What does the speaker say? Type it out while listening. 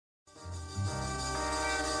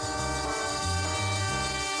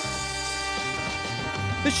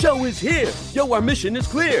The show is here. Yo, our mission is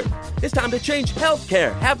clear. It's time to change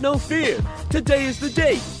healthcare. Have no fear. Today is the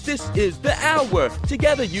day. This is the hour.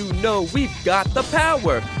 Together, you know we've got the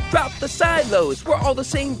power. Drop the silos. We're all the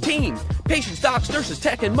same team. Patients, docs, nurses,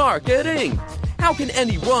 tech, and marketing. How can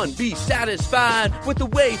anyone be satisfied with the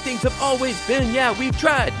way things have always been? Yeah, we've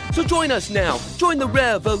tried. So join us now. Join the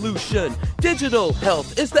revolution. Digital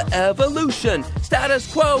health is the evolution.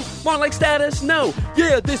 Status quo, more like status no.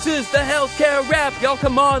 Yeah, this is the healthcare rap. Y'all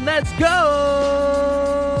come on, let's go.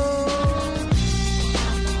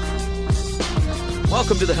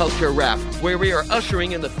 Welcome to the Healthcare Rap, where we are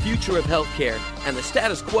ushering in the future of healthcare and the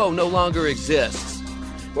status quo no longer exists.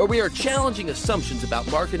 Where we are challenging assumptions about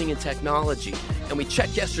marketing and technology, and we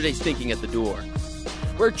check yesterday's thinking at the door.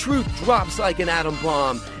 Where truth drops like an atom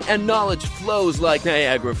bomb, and knowledge flows like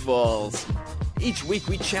Niagara Falls. Each week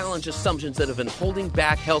we challenge assumptions that have been holding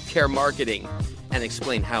back healthcare marketing, and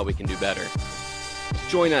explain how we can do better.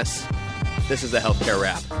 Join us. This is the Healthcare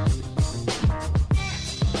Rap.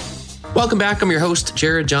 Welcome back. I'm your host,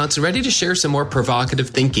 Jared Johnson, ready to share some more provocative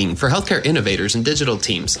thinking for healthcare innovators and digital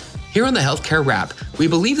teams. Here on the Healthcare Rap, we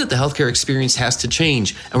believe that the healthcare experience has to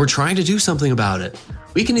change, and we're trying to do something about it.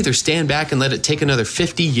 We can either stand back and let it take another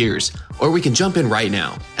 50 years, or we can jump in right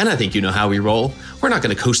now. And I think you know how we roll. We're not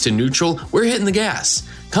going to coast in neutral. We're hitting the gas.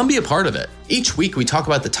 Come be a part of it. Each week, we talk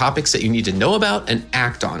about the topics that you need to know about and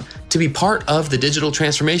act on to be part of the digital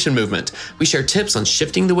transformation movement. We share tips on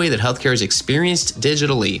shifting the way that healthcare is experienced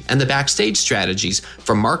digitally and the backstage strategies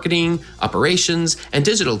for marketing, operations, and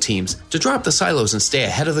digital teams to drop the silos and stay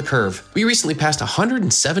ahead of the curve. We recently passed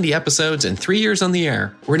 170 episodes and 3 years on the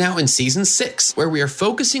air. We're now in season 6, where we are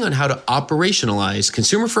focusing on how to operationalize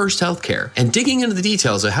consumer-first healthcare and digging into the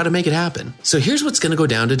details of how to make it happen. So here's what's going to go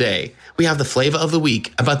down today. We have the flavor of the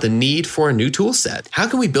week about the need for a new tool set. How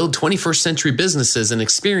can we build 21st century businesses and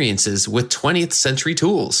experiences with 20th century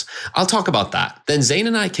tools? I'll talk about that. Then Zane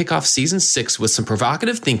and I kick off season 6 with some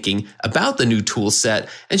provocative thinking about the new tool set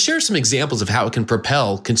and share some examples of how it can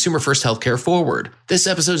propel consumer-first healthcare forward. This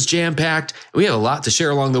episode's jam-packed, and we have a lot to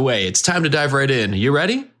share along the way. It's time to dive right in. You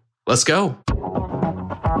ready? Let's go.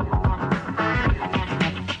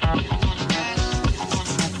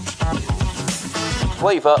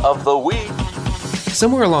 Flavor of the week.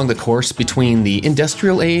 Somewhere along the course between the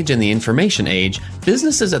industrial age and the information age,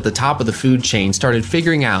 businesses at the top of the food chain started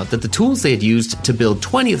figuring out that the tools they had used to build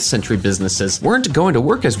 20th century businesses weren't going to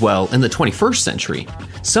work as well in the 21st century.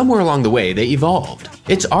 Somewhere along the way, they evolved.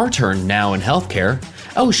 It's our turn now in healthcare.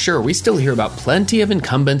 Oh, sure, we still hear about plenty of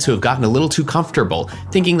incumbents who have gotten a little too comfortable,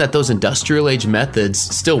 thinking that those industrial age methods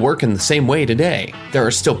still work in the same way today. There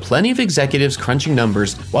are still plenty of executives crunching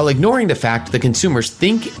numbers while ignoring the fact that consumers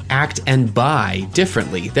think, act, and buy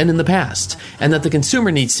differently than in the past, and that the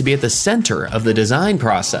consumer needs to be at the center of the design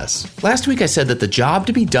process. Last week I said that the job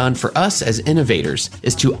to be done for us as innovators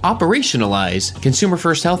is to operationalize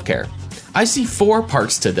consumer-first healthcare. I see 4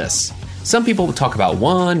 parts to this. Some people will talk about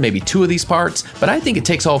 1, maybe 2 of these parts, but I think it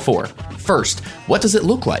takes all 4. First, what does it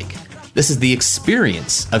look like? This is the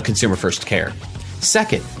experience of consumer-first care.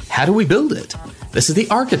 Second, how do we build it? This is the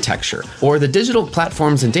architecture, or the digital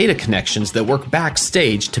platforms and data connections that work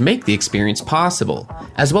backstage to make the experience possible,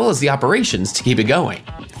 as well as the operations to keep it going.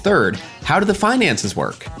 Third, how do the finances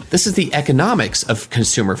work? This is the economics of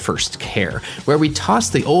consumer-first care, where we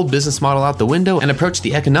toss the old business model out the window and approach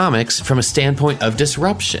the economics from a standpoint of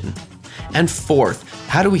disruption. And fourth,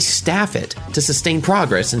 how do we staff it to sustain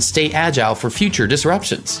progress and stay agile for future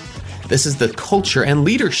disruptions? This is the culture and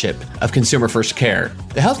leadership of consumer-first care.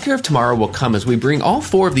 The healthcare of tomorrow will come as we bring all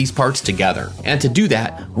 4 of these parts together. And to do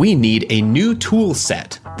that, we need a new tool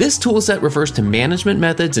set. This tool set refers to management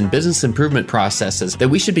methods and business improvement processes that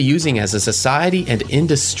we should be using as a society and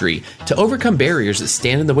industry to overcome barriers that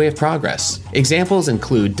stand in the way of progress. Examples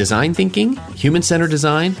include design thinking, human-centered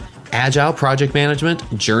design, agile project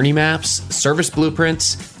management, journey maps, service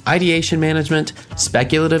blueprints, ideation management,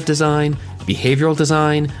 speculative design, behavioral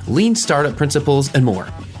design, lean startup principles, and more.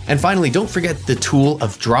 And finally, don't forget the tool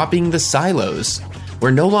of dropping the silos.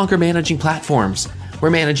 We're no longer managing platforms. We're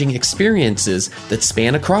managing experiences that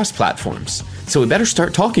span across platforms. So we better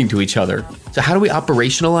start talking to each other. So how do we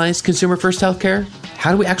operationalize consumer-first healthcare?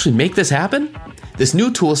 How do we actually make this happen? This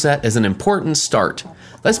new tool set is an important start.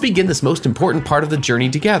 Let's begin this most important part of the journey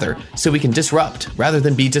together so we can disrupt rather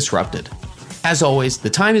than be disrupted. As always,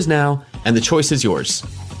 the time is now and the choice is yours.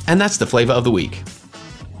 And that's the flavor of the week.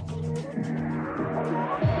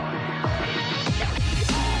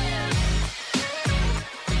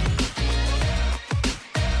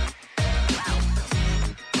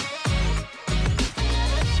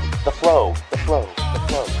 The flow.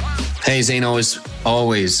 Hey, Zane, always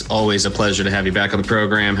Always a pleasure to have you back on the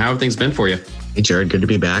program. How have things been for you? Hey, Jared, good to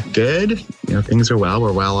be back. Good. Things are well.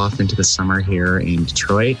 We're well off into the summer here in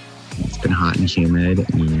Detroit. It's been hot and humid.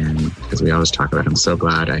 And as we always talk about, I'm so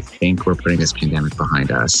glad. I think we're putting this pandemic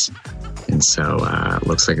behind us. And so it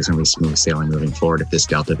looks like it's going to be smooth sailing moving forward if this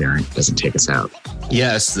Delta variant doesn't take us out.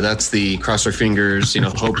 Yes, that's the cross our fingers,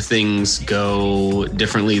 hope things go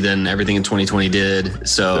differently than everything in 2020 did.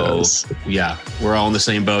 So yeah, we're all in the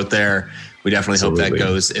same boat there. We definitely hope that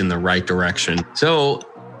goes in the right direction. So,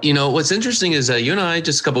 what's interesting is you and I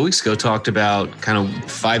just a couple of weeks ago talked about kind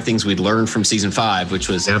of 5 things we'd learned from season 5, which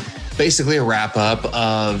was basically a wrap up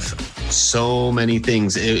of so many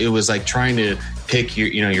things. It was like trying to pick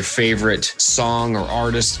your favorite song or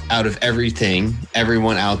artist out of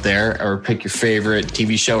everyone out there, or pick your favorite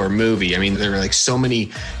TV show or movie. I mean, there were like so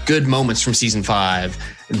many good moments from season 5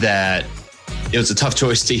 that it was a tough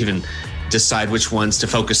choice to even decide which ones to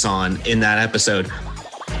focus on in that episode.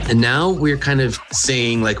 And now we're kind of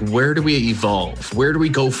saying, like, where do we evolve? Where do we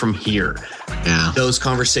go from here? Yeah. Those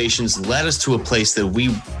conversations led us to a place that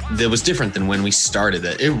was different than when we started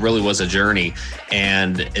it. It really was a journey,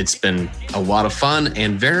 and it's been a lot of fun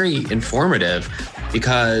and very informative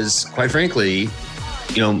because, quite frankly,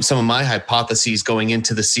 some of my hypotheses going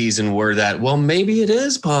into the season were that, well, maybe it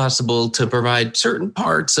is possible to provide certain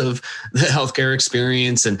parts of the healthcare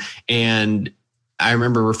experience. And I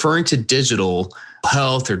remember referring to digital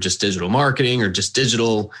health or just digital marketing or just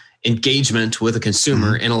digital engagement with a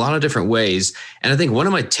consumer in a lot of different ways. And I think one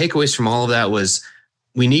of my takeaways from all of that was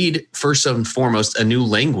we need, first and foremost, a new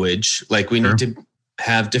language. Like we need to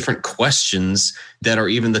have different questions that are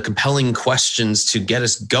even the compelling questions to get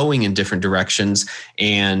us going in different directions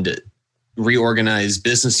and reorganize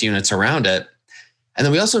business units around it. And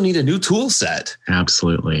then we also need a new tool set.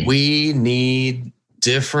 Absolutely. We need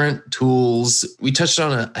different tools. We touched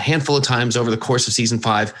on a handful of times over the course of season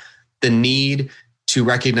 5, the need to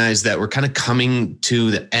recognize that we're kind of coming to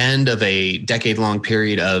the end of a decade-long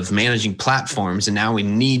period of managing platforms. And now we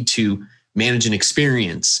need to manage an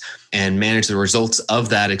experience and manage the results of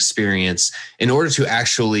that experience in order to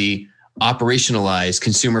actually operationalize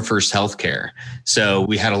consumer-first healthcare. So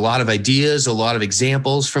we had a lot of ideas, a lot of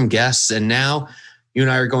examples from guests. And now you and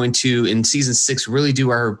I are going to, in season 6, really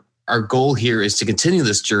do our goal here is to continue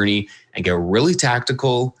this journey and get really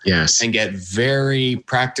tactical and get very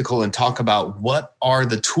practical and talk about what are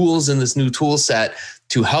the tools in this new tool set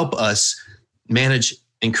to help us manage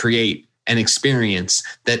and create an experience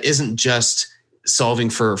that isn't just solving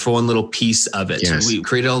for one little piece of it. Yes. We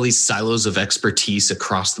created all these silos of expertise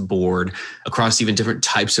across the board, across even different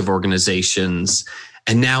types of organizations.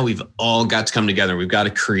 And now we've all got to come together. We've got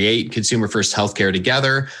to create consumer first healthcare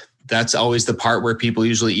together. That's always the part where people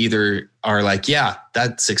usually either are like, yeah,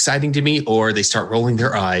 that's exciting to me, or they start rolling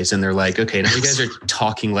their eyes and they're like, okay, now you guys are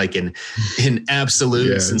talking like in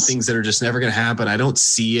absolutes and things that are just never going to happen. I don't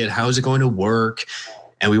see it. How is it going to work?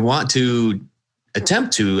 And we want to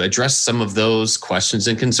attempt to address some of those questions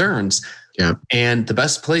and concerns. Yeah. And the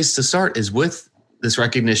best place to start is with this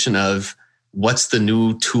recognition of what's the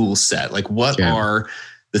new tool set? Like what are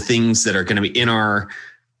the things that are going to be in our,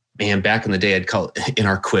 man, back in the day, I'd call it in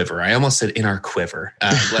our quiver. I almost said in our quiver.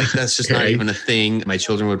 Like that's just not even a thing. My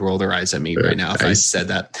children would roll their eyes at me right now if I said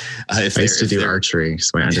that. I used to do archery,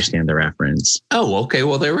 so I understand the reference. Oh, okay.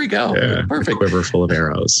 Well, there we go. Yeah, perfect. A quiver full of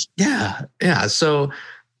arrows. Yeah. Yeah. So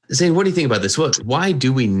Zane, what do you think about this? Why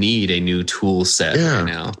do we need a new tool set right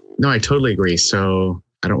now? No, I totally agree. So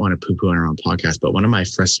I don't want to poo-poo on our own podcast, but one of my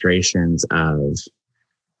frustrations of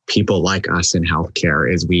people like us in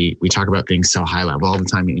healthcare is we talk about things so high level all the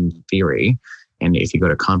time in theory. And if you go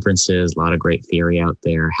to conferences, a lot of great theory out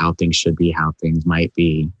there, how things should be, how things might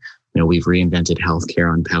be. We've reinvented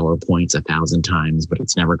healthcare on PowerPoints 1,000 times, but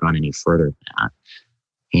it's never gone any further than that.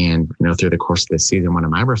 And, through the course of this season, one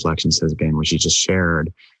of my reflections has been, which you just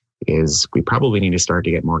shared, is we probably need to start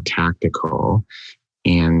to get more tactical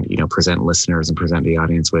and, present listeners and present the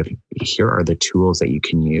audience with, here are the tools that you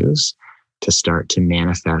can use to start to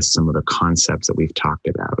manifest some of the concepts that we've talked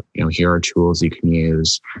about. Here are tools you can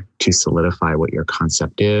use to solidify what your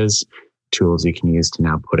concept is, tools you can use to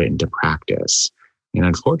now put it into practice. And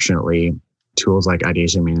unfortunately, tools like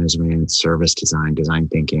ideation management, service design, design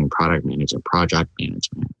thinking, product management, project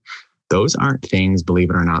management, those aren't things, believe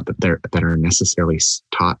it or not, that are necessarily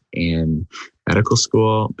taught in medical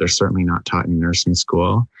school. They're certainly not taught in nursing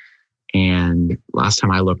school. And last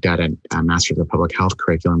time I looked at a Master's of Public Health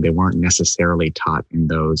curriculum, they weren't necessarily taught in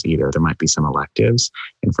those either. There might be some electives,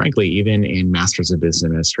 and frankly, even in Masters of Business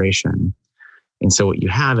Administration. And so what you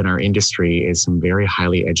have in our industry is some very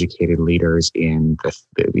highly educated leaders in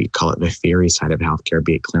we call it the theory side of healthcare,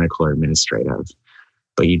 be it clinical or administrative.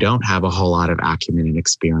 but you don't have a whole lot of acumen and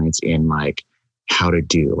experience in like how to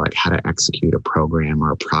execute a program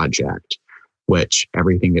or a project, which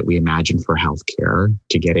everything that we imagine for healthcare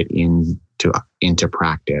to get it into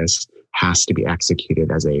practice has to be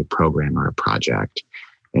executed as a program or a project.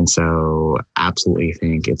 And so absolutely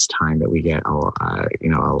think it's time that we get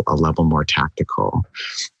a level more tactical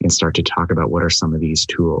and start to talk about what are some of these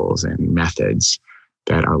tools and methods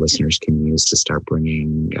that our listeners can use to start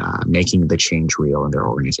making the change real in their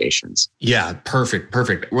organizations. Yeah, perfect.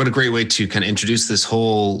 What a great way to kind of introduce this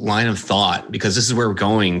whole line of thought, because this is where we're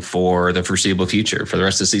going for the foreseeable future, for the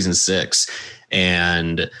rest of season 6.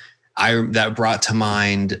 And that brought to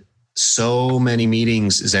mind so many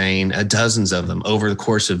meetings, Zane, dozens of them over the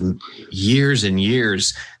course of years and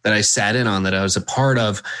years that I sat in on, that I was a part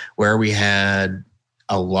of, where we had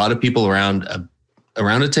a lot of people around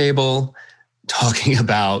a table talking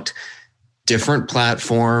about different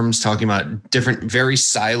platforms, talking about different, very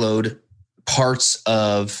siloed parts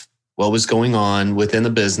of what was going on within the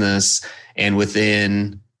business and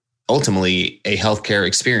within ultimately a healthcare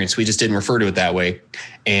experience. We just didn't refer to it that way.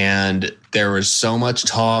 And there was so much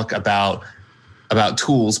talk about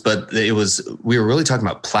tools, but we were really talking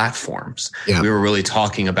about platforms. Yeah. We were really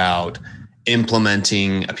talking about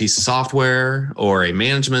implementing a piece of software or a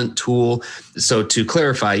management tool. So to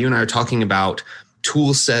clarify, you and I are talking about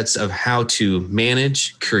tool sets of how to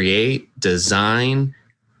manage, create, design,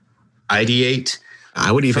 ideate.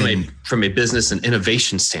 I would even from a business and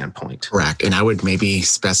innovation standpoint. Correct. And I would maybe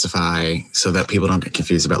specify so that people don't get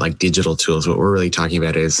confused about like digital tools. What we're really talking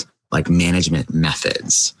about is like management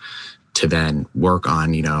methods to then work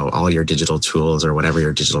on, all your digital tools or whatever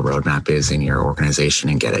your digital roadmap is in your organization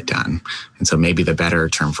and get it done. And so maybe the better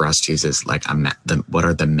term for us to use is like what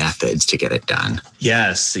are the methods to get it done?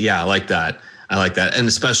 Yes. Yeah. I like that. And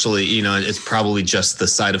especially, it's probably just the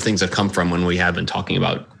side of things I've come from when we have been talking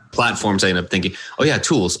about platforms. I end up thinking, oh yeah,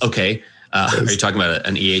 tools. Okay. Are you talking about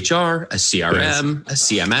an EHR, a CRM, a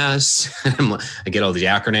CMS? I get all the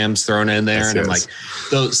acronyms thrown in there. I'm like,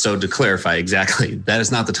 so to clarify exactly, that is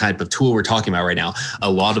not the type of tool we're talking about right now. A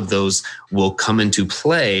lot of those will come into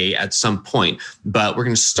play at some point, but we're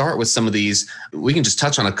going to start with some of these. We can just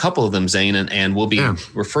touch on a couple of them, Zane, and we'll be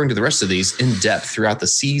referring to the rest of these in depth throughout the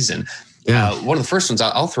season. Yeah. One of the first ones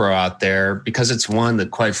I'll throw out there, because it's one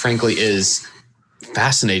that quite frankly is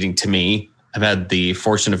fascinating to me. I've had the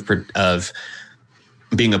fortune of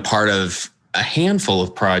being a part of a handful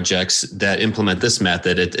of projects that implement this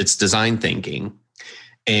method. It's design thinking.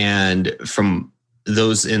 And from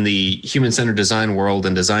those in the human-centered design world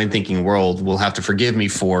and design thinking world will have to forgive me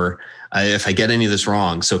for if I get any of this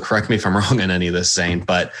wrong. So correct me if I'm wrong on any of this, Zane.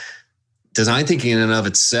 But design thinking in and of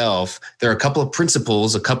itself, there are a couple of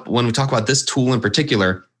principles. When we talk about this tool in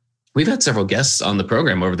particular, we've had several guests on the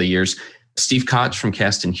program over the years. Steve Koch from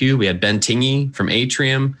Cast and Hue. We had Ben Tingey from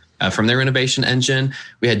Atrium, from their innovation engine.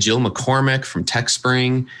 We had Jill McCormick from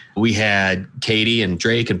TechSpring. We had Katie and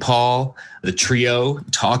Drake and Paul, the trio,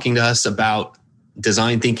 talking to us about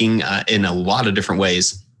design thinking in a lot of different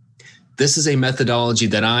ways. This is a methodology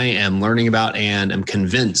that I am learning about and am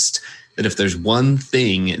convinced that if there's one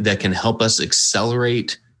thing that can help us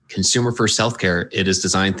accelerate consumer-first healthcare, it is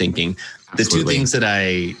design thinking. Absolutely. The two things that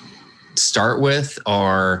I start with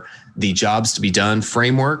are the jobs to be done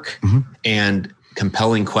framework and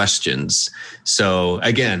compelling questions. So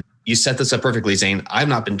again, you set this up perfectly, Zane. I've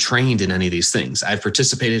not been trained in any of these things. I've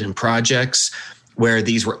participated in projects where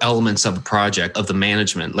these were elements of a project, of the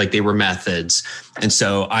management, like they were methods. And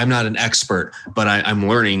so I'm not an expert, but I'm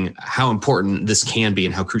learning how important this can be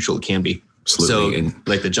and how crucial it can be. Absolutely. So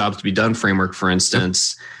like the jobs to be done framework, for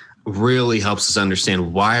instance, really helps us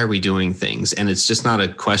understand why are we doing things. And it's just not a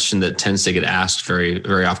question that tends to get asked very,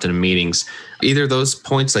 very often in meetings. Either those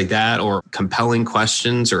points like that or compelling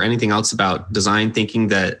questions or anything else about design thinking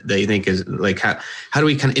that they think is like, how do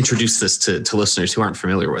we kind of introduce this to listeners who aren't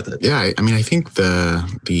familiar with it? Yeah, I mean, I think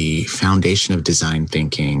the foundation of design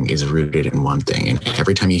thinking is rooted in one thing. And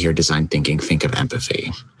every time you hear design thinking, think of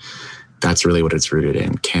empathy. That's really what it's rooted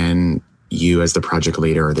in. Can you as the project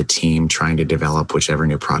leader or the team trying to develop whichever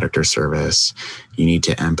new product or service, you need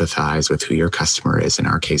to empathize with who your customer is. In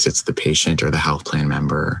our case, it's the patient or the health plan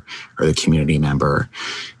member or the community member.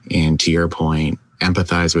 And to your point,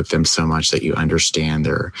 empathize with them so much that you understand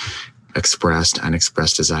their expressed,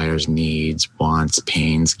 unexpressed desires, needs, wants,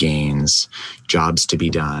 pains, gains, jobs to be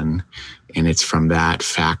done. And it's from that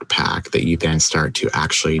fact pack that you then start to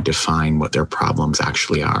actually define what their problems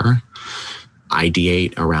actually are.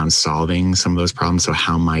 ideate around solving some of those problems. So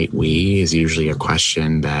how might we is usually a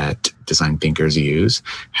question that design thinkers use.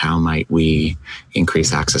 How might we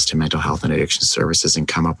increase access to mental health and addiction services, and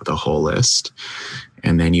come up with a whole list?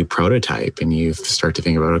 And then you prototype and you start to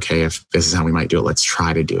think about, okay, if this is how we might do it, let's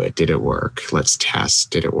try to do it. Did it work? Let's test.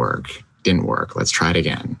 Did it work? Didn't work. Let's try it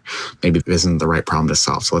again. Maybe this isn't the right problem to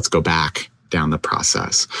solve. So let's go back down the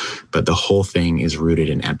process. But the whole thing is rooted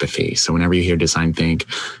in empathy. So whenever you hear design think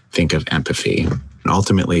of empathy. And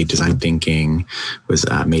ultimately, design thinking was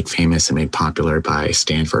made famous and made popular by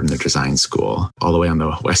Stanford and their design school, all the way on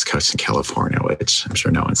the West Coast in California, which I'm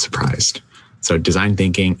sure no one's surprised. So design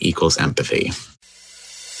thinking equals empathy.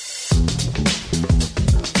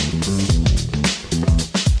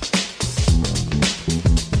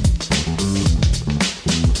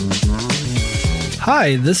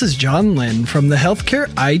 Hi, this is John Lynn from the Healthcare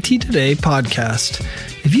IT Today podcast.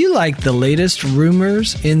 If you like the latest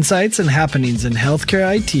rumors, insights, and happenings in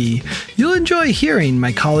healthcare IT, you'll enjoy hearing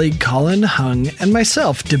my colleague Colin Hung and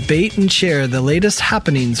myself debate and share the latest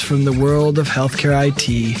happenings from the world of healthcare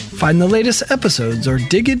IT. Find the latest episodes or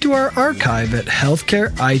dig into our archive at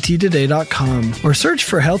healthcareittoday.com or search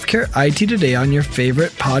for Healthcare IT Today on your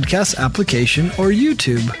favorite podcast application or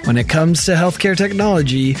YouTube. When it comes to healthcare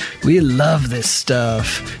technology, we love this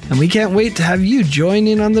stuff, and we can't wait to have you join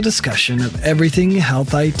in on the discussion of everything health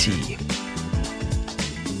IT.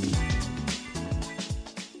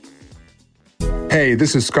 Hey,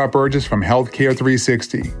 this is Scott Burgess from Healthcare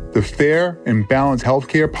 360, the fair and balanced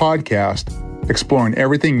healthcare podcast exploring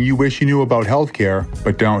everything you wish you knew about healthcare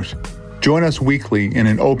but don't. Join us weekly in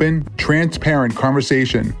an open, transparent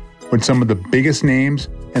conversation with some of the biggest names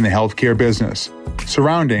in the healthcare business,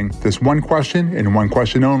 surrounding this one question and one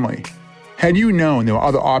question only. Had you known there were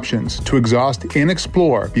other options to exhaust and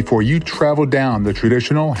explore before you traveled down the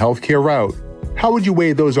traditional healthcare route, how would you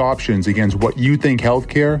weigh those options against what you think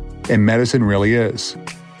healthcare and medicine really is?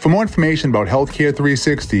 For more information about Healthcare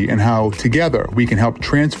 360 and how together we can help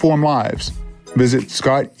transform lives, visit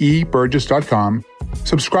scotteburgess.com,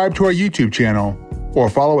 subscribe to our YouTube channel, or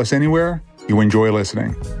follow us anywhere you enjoy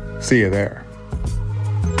listening. See you there.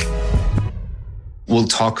 We'll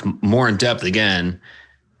talk more in depth again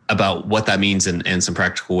about what that means and some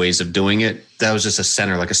practical ways of doing it. That was just a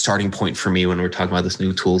center, like a starting point for me when we're talking about this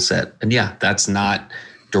new tool set. And yeah, that's not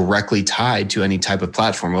directly tied to any type of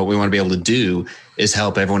platform. What we want to be able to do is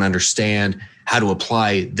help everyone understand how to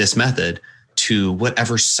apply this method to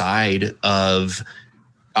whatever side of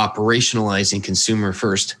operationalizing consumer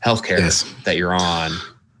first healthcare that you're on.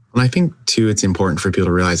 Well, I think too, it's important for people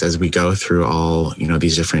to realize as we go through all,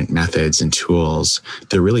 these different methods and tools,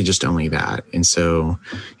 they're really just only that. And so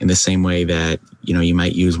in the same way that, you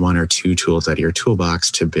might use one or two tools out of your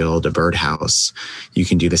toolbox to build a birdhouse, you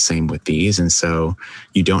can do the same with these. And so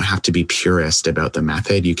you don't have to be purist about the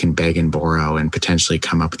method. You can beg and borrow and potentially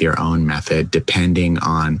come up with your own method depending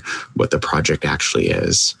on what the project actually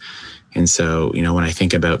is. And so, when I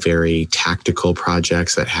think about very tactical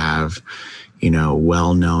projects that have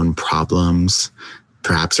well-known problems,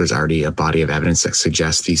 perhaps there's already a body of evidence that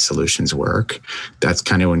suggests these solutions work. That's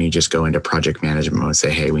kind of when you just go into project management mode and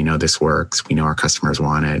say, hey, we know this works. We know our customers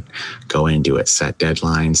want it. Go in and do it. Set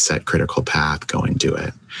deadlines, set critical path, go and do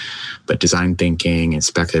it. But design thinking,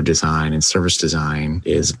 inspective design, and service design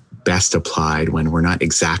is best applied when we're not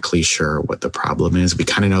exactly sure what the problem is. We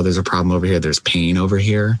kind of know there's a problem over here, there's pain over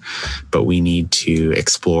here, but we need to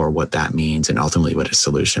explore what that means and ultimately what a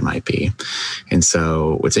solution might be. And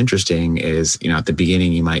so what's interesting is, at the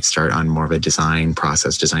beginning, you might start on more of a design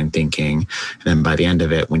process, design thinking. And then by the end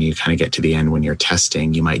of it, when you kind of get to the end, when you're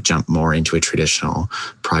testing, you might jump more into a traditional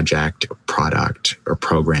project, product, or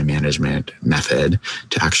program management method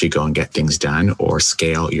to actually go and get things done or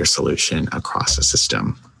scale your solution across a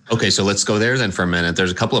system. Okay, so let's go there then for a minute.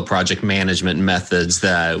 There's a couple of project management methods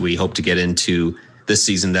that we hope to get into this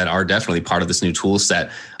season that are definitely part of this new tool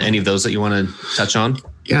set. Any of those that you want to touch on?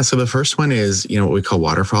 Yeah, so the first one is, what we call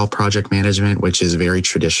waterfall project management, which is very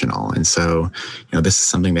traditional. And so, this is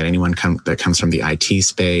something that anyone that comes from the IT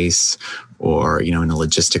space or, in a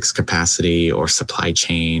logistics capacity or supply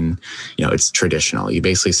chain, it's traditional. You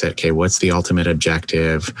basically said, okay, what's the ultimate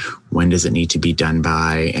objective? When does it need to be done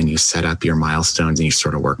by? And you set up your milestones and you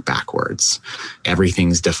sort of work backwards.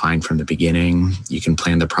 Everything's defined from the beginning. You can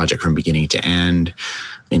plan the project from beginning to end.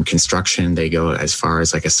 In construction, they go as far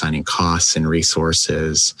as like assigning costs and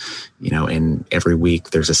resources, and every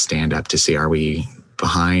week there's a stand up to see, are we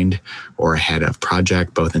behind or ahead of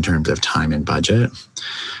project, both in terms of time and budget.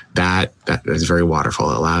 That is very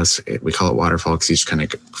waterfall. We call it waterfall because you just kind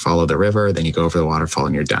of follow the river, then you go over the waterfall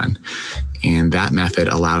and you're done. And that method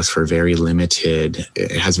allows for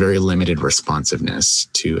it has very limited responsiveness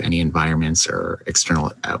to any environments or external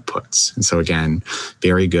outputs. And so again,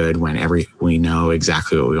 very good when we know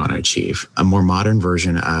exactly what we want to achieve. A more modern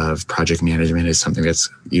version of project management is something that's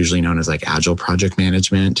usually known as like agile project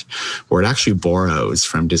management, where it actually borrows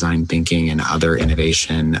from design thinking and other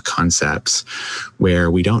innovation concepts, where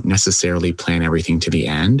we don't necessarily plan everything to the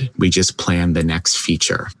end. We just plan the next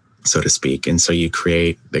feature, so to speak. And so you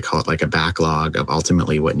create, they call it like a backlog of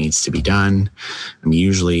ultimately what needs to be done. And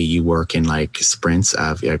usually you work in like sprints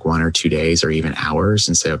of like 1 or 2 days or even hours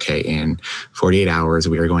and say, okay, in 48 hours,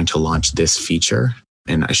 we are going to launch this feature.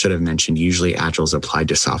 And I should have mentioned, usually Agile is applied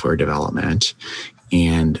to software development.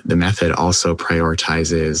 And the method also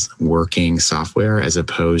prioritizes working software as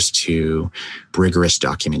opposed to rigorous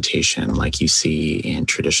documentation like you see in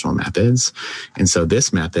traditional methods. And so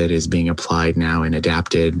this method is being applied now and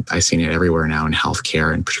adapted. I've seen it everywhere now in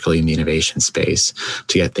healthcare and particularly in the innovation space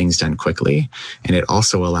to get things done quickly. And it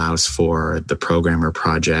also allows for the program or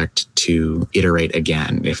project to iterate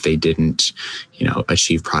again if they didn't,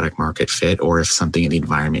 achieve product market fit, or if something in the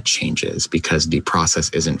environment changes, because the process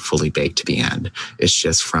isn't fully baked to the end. It's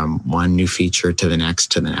just from one new feature to the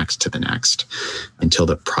next, to the next, to the next, until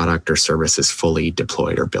the product or service is fully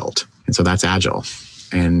deployed or built. And so that's Agile.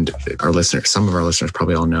 And some of our listeners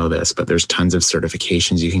probably all know this, but there's tons of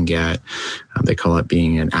certifications you can get. They call it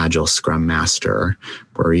being an Agile Scrum Master,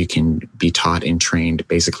 where you can be taught and trained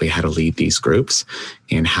basically how to lead these groups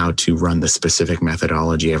and how to run the specific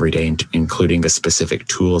methodology every day, including the specific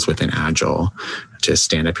tools within Agile to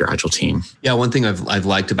stand up your Agile team. Yeah, one thing I've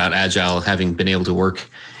liked about Agile, having been able to work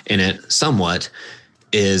in it somewhat,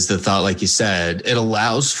 is the thought, like you said, it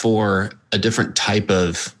allows for a different type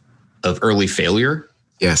of early failure.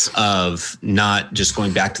 Yes. Of not just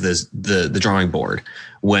going back to the drawing board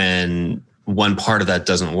when one part of that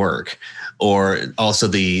doesn't work, or also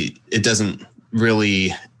it doesn't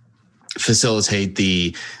really facilitate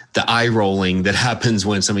the eye rolling that happens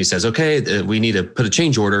when somebody says, okay, we need to put a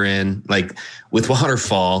change order in. Like with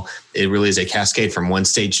waterfall, it really is a cascade from one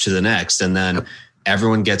stage to the next. And then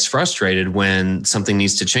everyone gets frustrated when something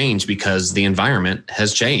needs to change because the environment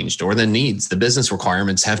has changed or the business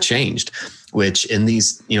requirements have changed, which in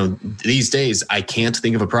these days, I can't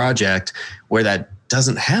think of a project where that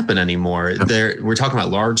doesn't happen anymore. We're talking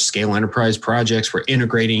about large scale enterprise projects. We're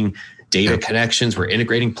integrating data connections. We're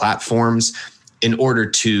integrating platforms in order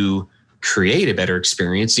to create a better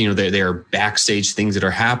experience. There are backstage things that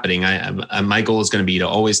are happening. My goal is going to be to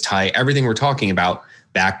always tie everything we're talking about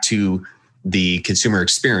back to the consumer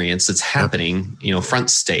experience that's happening, front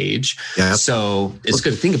stage. Yep. So it's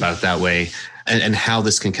good to think about it that way, and how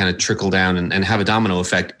this can kind of trickle down and have a domino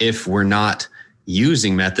effect if we're not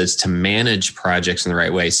using methods to manage projects in the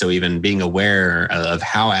right way. So even being aware of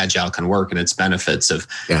how Agile can work and its benefits of.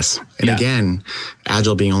 Yes. And again,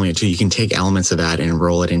 Agile being only a tool, you can take elements of that and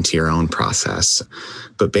roll it into your own process.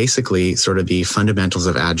 But basically, sort of the fundamentals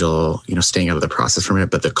of Agile, staying out of the process for a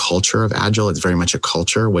minute, but the culture of Agile, it's very much a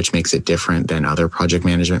culture, which makes it different than other project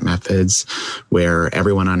management methods where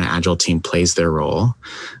everyone on an Agile team plays their role.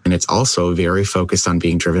 And it's also very focused on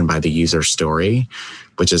being driven by the user story,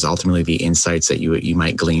 which is ultimately the insights that you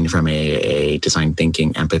might glean from a design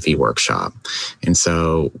thinking empathy workshop. And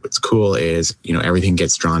so what's cool is, everything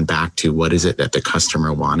gets drawn back to what is it that the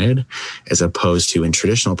customer wanted, as opposed to in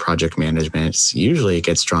traditional project management, usually it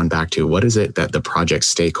gets drawn back to what is it that the project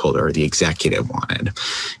stakeholder or the executive wanted.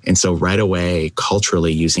 And so right away,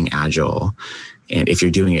 culturally using Agile, and if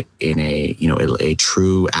you're doing it in a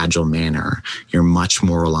true Agile manner, you're much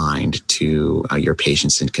more aligned to your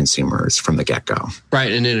patients and consumers from the get-go.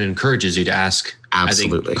 Right, and it encourages you to ask,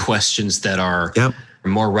 absolutely, I think, questions that are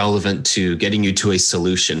more relevant to getting you to a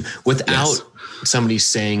solution without somebody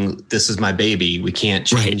saying, "This is my baby, we can't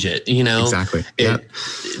change it." Exactly.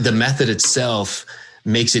 The method itself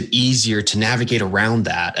makes it easier to navigate around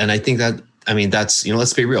that, and I think that's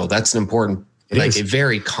let's be real, that's an important, a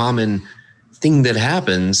very common thing that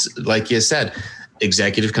happens. Like you said,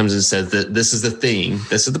 executive comes and says that this is the thing,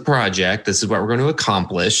 this is the project, this is what we're going to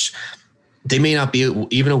accomplish. They may not be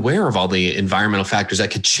even aware of all the environmental factors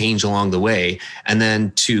that could change along the way. And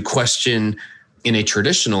then to question in a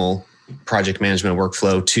traditional project management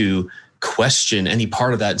workflow, to question any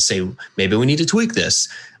part of that and say, maybe we need to tweak this.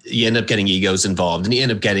 You end up getting egos involved, and you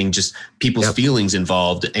end up getting just people's feelings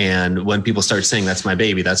involved. And when people start saying, that's my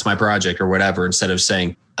baby, that's my project or whatever, instead of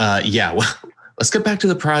saying, let's get back to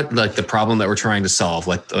the problem that we're trying to solve.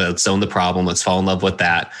 Let's own the problem. Let's fall in love with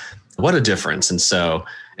that. What a difference. And so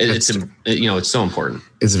It's so important.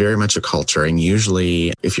 It's very much a culture. And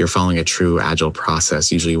usually if you're following a true agile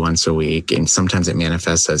process, usually once a week, and sometimes it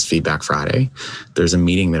manifests as Feedback Friday, there's a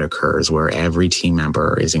meeting that occurs where every team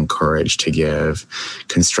member is encouraged to give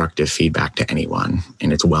constructive feedback to anyone,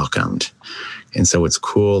 and it's welcomed. And so what's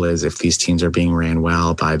cool is if these teams are being ran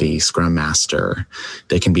well by the Scrum Master,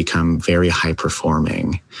 they can become very high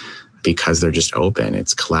performing because they're just open.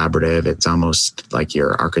 It's collaborative. It's almost like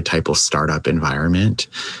your archetypal startup environment,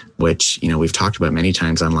 which, we've talked about many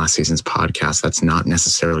times on last season's podcast. That's not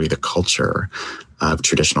necessarily the culture of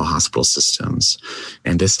traditional hospital systems.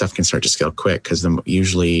 And this stuff can start to scale quick because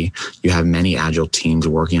usually you have many agile teams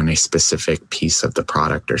working on a specific piece of the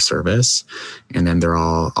product or service. And then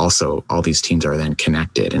all these teams are then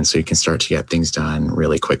connected. And so you can start to get things done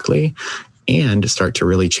really quickly and start to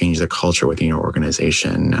really change the culture within your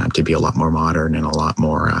organization to be a lot more modern and a lot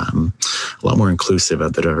more inclusive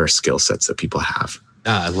of the diverse skill sets that people have.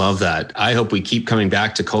 I love that. I hope we keep coming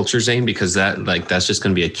back to culture, Zane, because that's just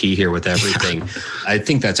going to be a key here with everything. I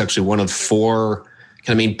think that's actually one of 4 kind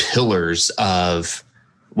of main pillars of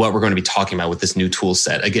what we're going to be talking about with this new tool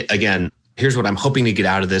set. Again, here's what I'm hoping to get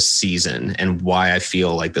out of this season and why I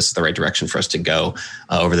feel like this is the right direction for us to go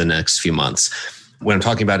over the next few months. When I'm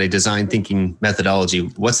talking about a design thinking methodology,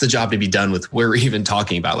 what's the job to be done with what we're even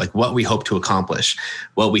talking about? Like what we hope to accomplish,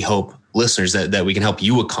 what we hope listeners that we can help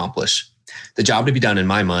you accomplish. The job to be done in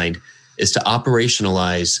my mind is to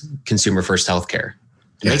operationalize consumer first healthcare,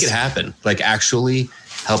 to make it happen, like actually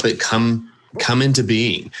help it come into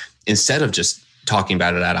being instead of just talking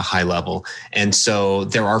about it at a high level. And so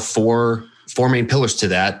there are four main pillars to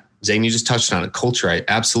that. Zane, you just touched on it. Culture,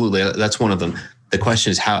 absolutely. That's one of them. The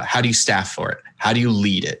question is how do you staff for it? How do you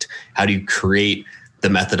lead it? How do you create the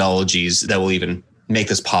methodologies that will even make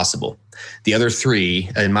this possible? The other 3,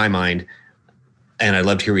 in my mind, and I'd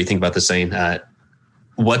love to hear what you think about this, Zane,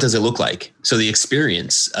 what does it look like? So the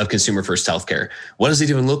experience of consumer first healthcare, what does it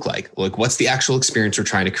even look like? Like what's the actual experience we're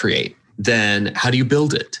trying to create? Then how do you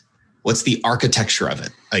build it? What's the architecture of it?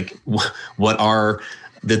 Like what are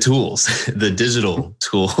the tools, the digital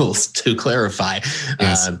tools to clarify,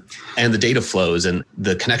 and the data flows and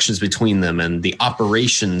the connections between them and the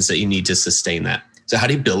operations that you need to sustain that. So how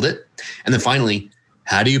do you build it? And then finally,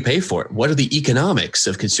 how do you pay for it? What are the economics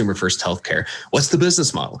of consumer first healthcare? What's the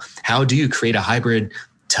business model? How do you create a hybrid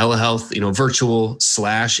telehealth, virtual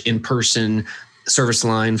 / in-person service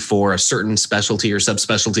line for a certain specialty or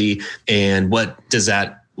subspecialty? And what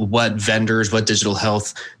vendors, what digital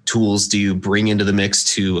health tools do you bring into the mix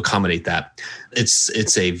to accommodate that?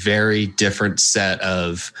 It's a very different set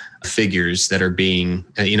of figures that are being,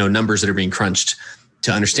 numbers that are being crunched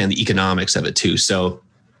to understand the economics of it too. So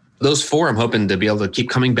those 4, I'm hoping to be able to keep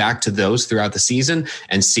coming back to those throughout the season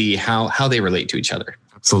and see how they relate to each other.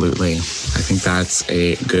 Absolutely. I think that's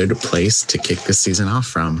a good place to kick this season off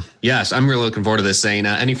from. Yes, I'm really looking forward to this, Zane.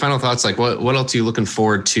 Any final thoughts? Like what else are you looking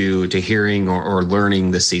forward to hearing or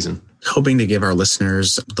learning this season? Hoping to give our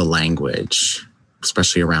listeners the language,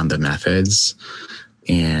 especially around the methods,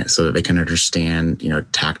 and so that they can understand,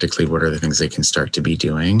 tactically what are the things they can start to be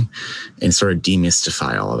doing and sort of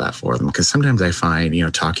demystify all of that for them. Because sometimes I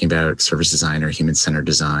find, talking about service design or human-centered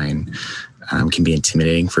design can be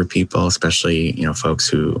intimidating for people, especially, folks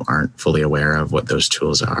who aren't fully aware of what those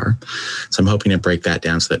tools are. So I'm hoping to break that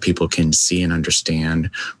down so that people can see and understand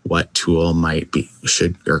what tool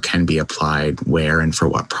should or can be applied where and for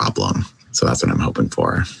what problem. So that's what I'm hoping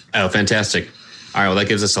for. Oh, fantastic. All right, well, that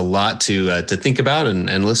gives us a lot to think about.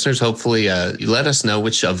 And listeners, hopefully let us know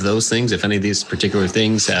which of those things, if any of these particular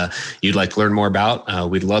things you'd like to learn more about.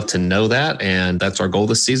 We'd love to know that. And that's our goal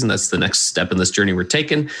this season. That's the next step in this journey we're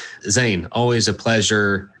taking. Zane, always a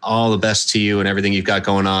pleasure. All the best to you and everything you've got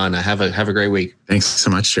going on. Have a great week. Thanks so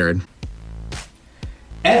much, Jared.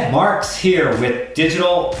 Ed Marks here with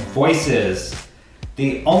Digital Voices,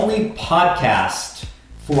 the only podcast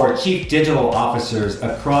for chief digital officers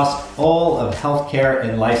across all of healthcare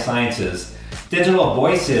and life sciences. Digital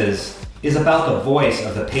Voices is about the voice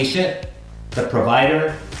of the patient, the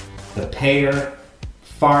provider, the payer,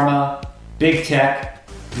 pharma, big tech,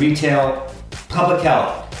 retail, public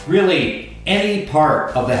health. Really, any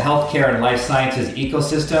part of the healthcare and life sciences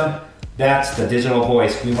ecosystem, that's the digital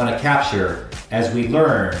voice we want to capture as we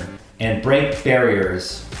learn and break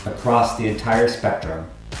barriers across the entire spectrum.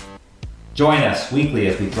 Join us weekly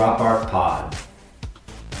as we drop our pod.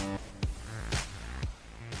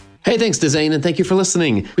 Hey, thanks to Zane, and thank you for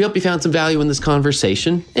listening. We hope you found some value in this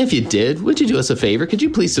conversation. If you did, would you do us a favor? Could you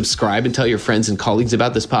please subscribe and tell your friends and colleagues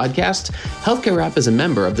about this podcast? Healthcare Rap is a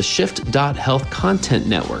member of the Shift.Health Content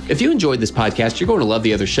Network. If you enjoyed this podcast, you're going to love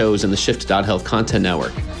the other shows in the Shift.Health Content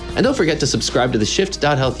Network. And don't forget to subscribe to the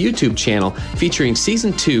Shift.Health YouTube channel featuring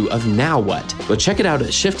Season 2 of Now What. Go check it out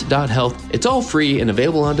at Shift.Health. It's all free and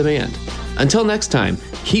available on demand. Until next time,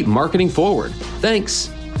 keep marketing forward. Thanks,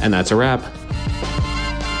 and that's a wrap.